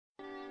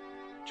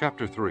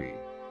Chapter 3.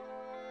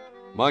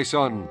 My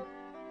son,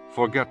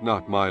 forget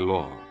not my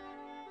law,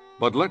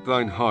 but let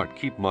thine heart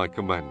keep my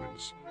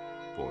commandments.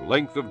 For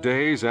length of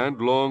days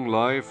and long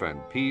life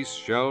and peace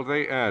shall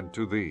they add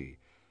to thee.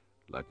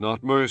 Let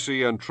not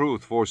mercy and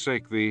truth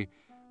forsake thee.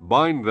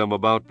 Bind them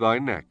about thy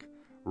neck.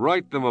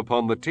 Write them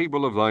upon the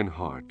table of thine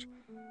heart.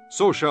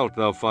 So shalt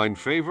thou find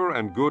favor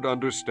and good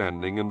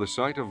understanding in the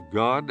sight of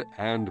God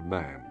and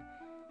man.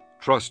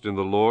 Trust in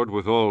the Lord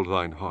with all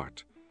thine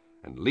heart,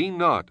 and lean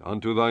not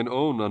unto thine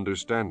own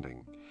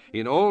understanding.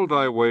 In all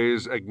thy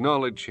ways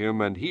acknowledge him,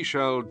 and he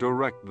shall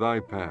direct thy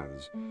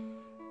paths.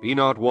 Be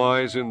not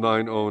wise in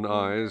thine own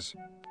eyes.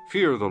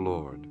 Fear the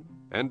Lord,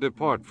 and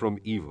depart from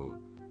evil.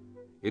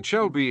 It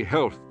shall be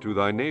health to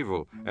thy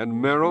navel,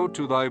 and marrow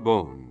to thy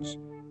bones.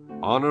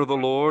 Honor the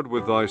Lord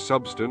with thy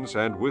substance,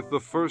 and with the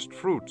first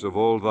fruits of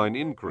all thine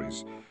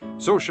increase.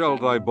 So shall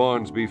thy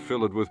barns be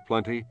filled with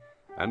plenty,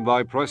 and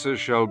thy presses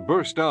shall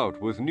burst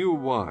out with new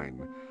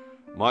wine.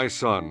 My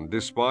son,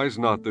 despise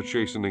not the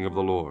chastening of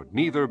the Lord,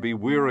 neither be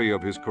weary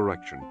of his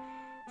correction.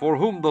 For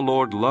whom the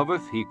Lord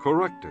loveth, he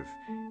correcteth,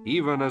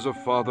 even as a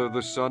father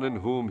the son in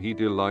whom he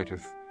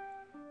delighteth.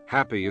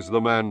 Happy is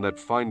the man that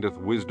findeth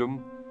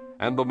wisdom,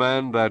 and the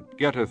man that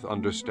getteth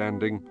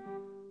understanding.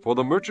 For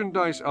the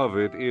merchandise of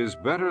it is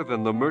better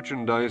than the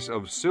merchandise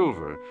of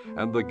silver,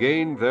 and the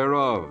gain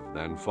thereof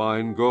than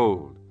fine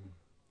gold.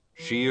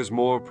 She is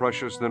more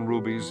precious than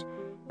rubies,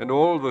 and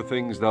all the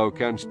things thou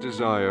canst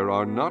desire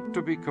are not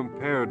to be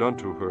compared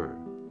unto her.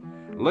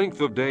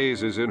 Length of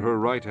days is in her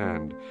right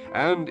hand,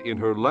 and in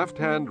her left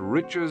hand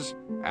riches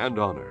and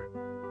honor.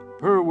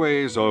 Her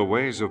ways are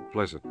ways of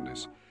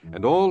pleasantness,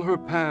 and all her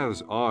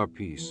paths are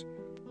peace.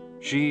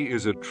 She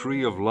is a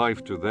tree of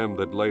life to them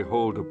that lay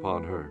hold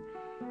upon her,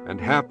 and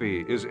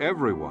happy is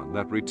every one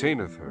that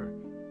retaineth her.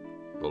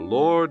 The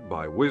Lord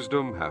by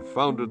wisdom hath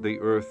founded the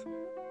earth,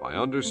 by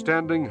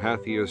understanding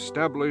hath he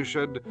established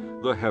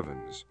the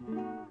heavens.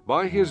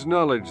 By his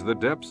knowledge the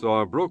depths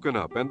are broken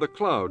up, and the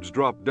clouds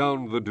drop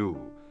down the dew.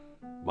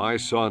 My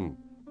son,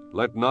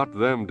 let not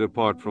them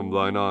depart from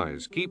thine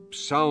eyes. Keep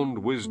sound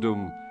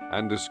wisdom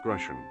and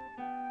discretion.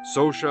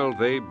 So shall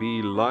they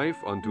be life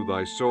unto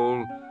thy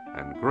soul,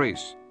 and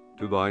grace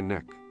to thy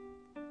neck.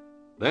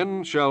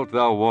 Then shalt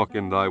thou walk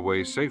in thy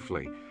way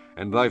safely,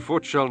 and thy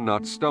foot shall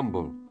not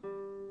stumble.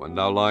 When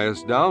thou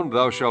liest down,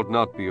 thou shalt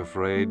not be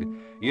afraid.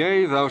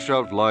 Yea, thou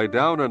shalt lie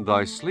down, and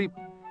thy sleep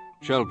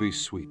shall be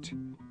sweet.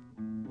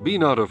 Be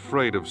not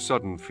afraid of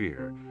sudden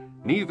fear,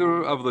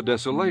 neither of the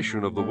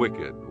desolation of the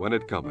wicked when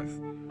it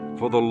cometh.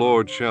 For the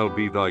Lord shall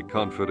be thy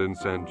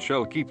confidence, and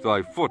shall keep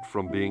thy foot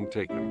from being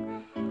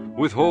taken.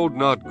 Withhold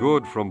not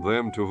good from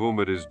them to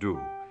whom it is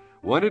due,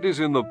 when it is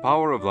in the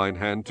power of thine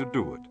hand to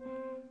do it.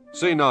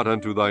 Say not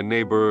unto thy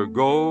neighbor,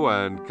 Go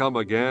and come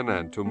again,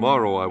 and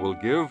tomorrow I will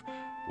give,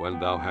 when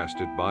thou hast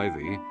it by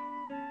thee.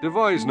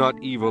 Devise not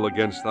evil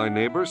against thy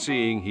neighbor,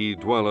 seeing he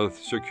dwelleth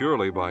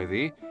securely by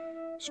thee.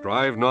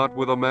 Strive not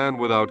with a man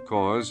without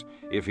cause,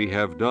 if he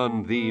have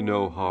done thee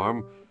no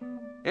harm.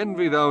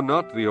 Envy thou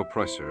not the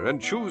oppressor,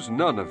 and choose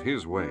none of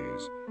his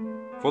ways.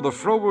 For the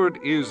froward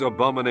is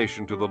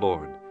abomination to the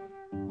Lord,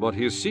 but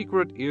his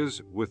secret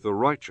is with the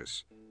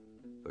righteous.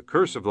 The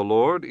curse of the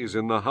Lord is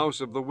in the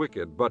house of the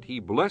wicked, but he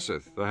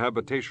blesseth the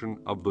habitation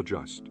of the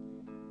just.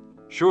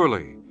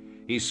 Surely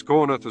he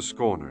scorneth the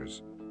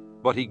scorners,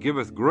 but he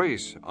giveth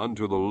grace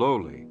unto the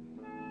lowly.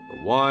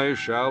 The wise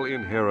shall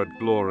inherit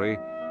glory,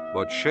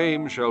 but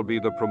shame shall be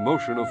the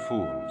promotion of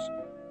fools.